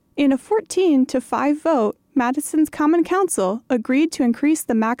In a 14-5 vote, Madison's Common Council agreed to increase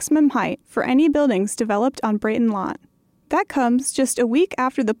the maximum height for any buildings developed on Brayton Lot. That comes just a week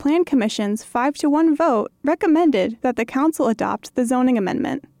after the Plan Commission's 5-1 vote recommended that the council adopt the zoning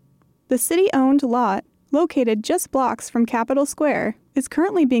amendment. The city-owned lot, located just blocks from Capitol Square, is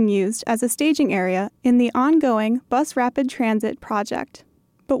currently being used as a staging area in the ongoing Bus Rapid Transit project.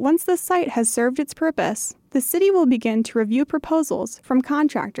 But once the site has served its purpose, the city will begin to review proposals from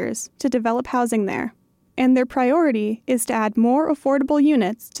contractors to develop housing there. And their priority is to add more affordable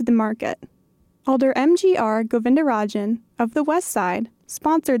units to the market. Alder MGR Govindarajan of the West Side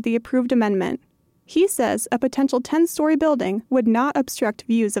sponsored the approved amendment. He says a potential 10-story building would not obstruct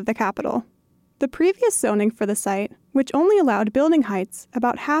views of the Capitol. The previous zoning for the site, which only allowed building heights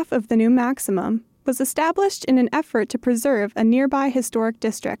about half of the new maximum, was established in an effort to preserve a nearby historic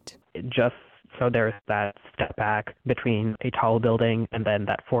district. Just so there's that step back between a tall building and then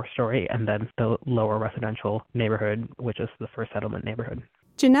that 4-story and then the lower residential neighborhood, which is the first settlement neighborhood.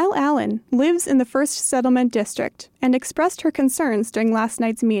 Janelle Allen lives in the First Settlement District and expressed her concerns during last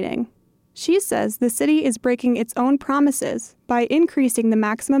night's meeting. She says the city is breaking its own promises by increasing the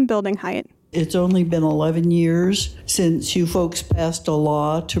maximum building height. It's only been 11 years since you folks passed a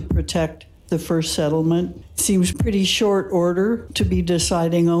law to protect the first settlement. Seems pretty short order to be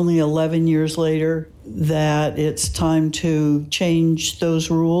deciding only 11 years later that it's time to change those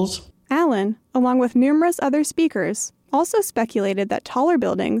rules. Allen, along with numerous other speakers, also speculated that taller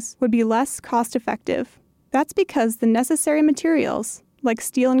buildings would be less cost-effective. That's because the necessary materials, like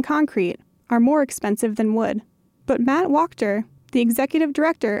steel and concrete, are more expensive than wood. But Matt Wachter, the executive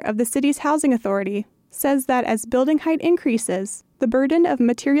director of the city's housing authority, says that as building height increases, the burden of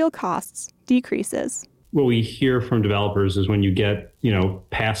material costs decreases. What we hear from developers is when you get,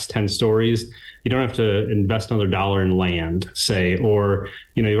 past 10 stories, you don't have to invest another dollar in land, say, or,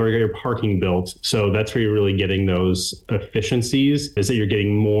 you've already got your parking built. So that's where you're really getting those efficiencies, is that you're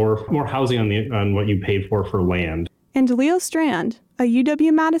getting more housing on what you paid for land. And Leo Strand, a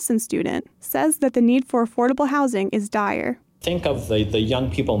UW-Madison student, says that the need for affordable housing is dire. Think of the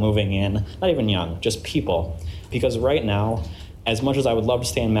young people moving in, not even young, just people. Because right now, as much as I would love to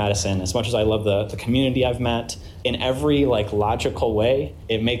stay in Madison, as much as I love the community I've met, in every logical way,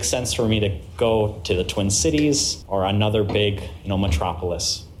 it makes sense for me to go to the Twin Cities or another big,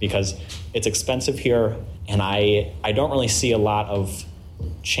 metropolis, because it's expensive here, and I don't really see a lot of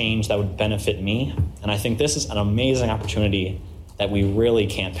change that would benefit me. And I think this is an amazing opportunity that we really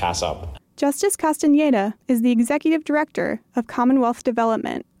can't pass up. Justice Castaneda is the executive director of Commonwealth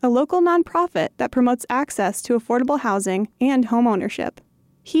Development, a local nonprofit that promotes access to affordable housing and homeownership.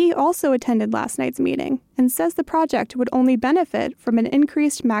 He also attended last night's meeting and says the project would only benefit from an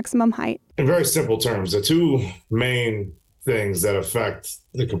increased maximum height. In very simple terms, the two main things that affect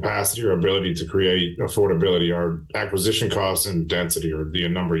the capacity or ability to create affordability are acquisition costs and density, or the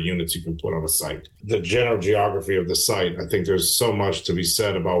number of units you can put on a site. The general geography of the site, I think there's so much to be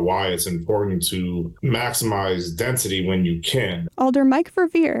said about why it's important to maximize density when you can. Alder Mike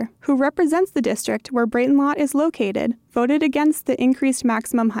Verveer, who represents the district where Brayton Lot is located, voted against the increased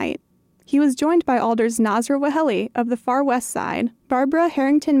maximum height. He was joined by Alders Nazra Waheli of the Far West Side, Barbara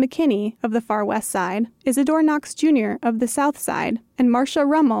Harrington McKinney of the Far West Side, Isidore Knox Jr. of the South Side, and Marcia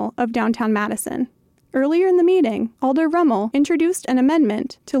Rummel of downtown Madison. Earlier in the meeting, Alder Rummel introduced an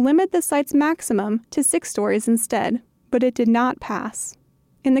amendment to limit the site's maximum to 6 stories instead, but it did not pass.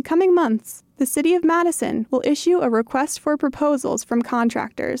 In the coming months, the City of Madison will issue a request for proposals from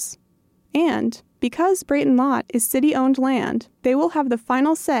contractors. And because Brayton Lot is city-owned land, they will have the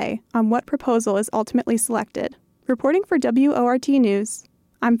final say on what proposal is ultimately selected. Reporting for WORT News,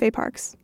 I'm Faye Parks.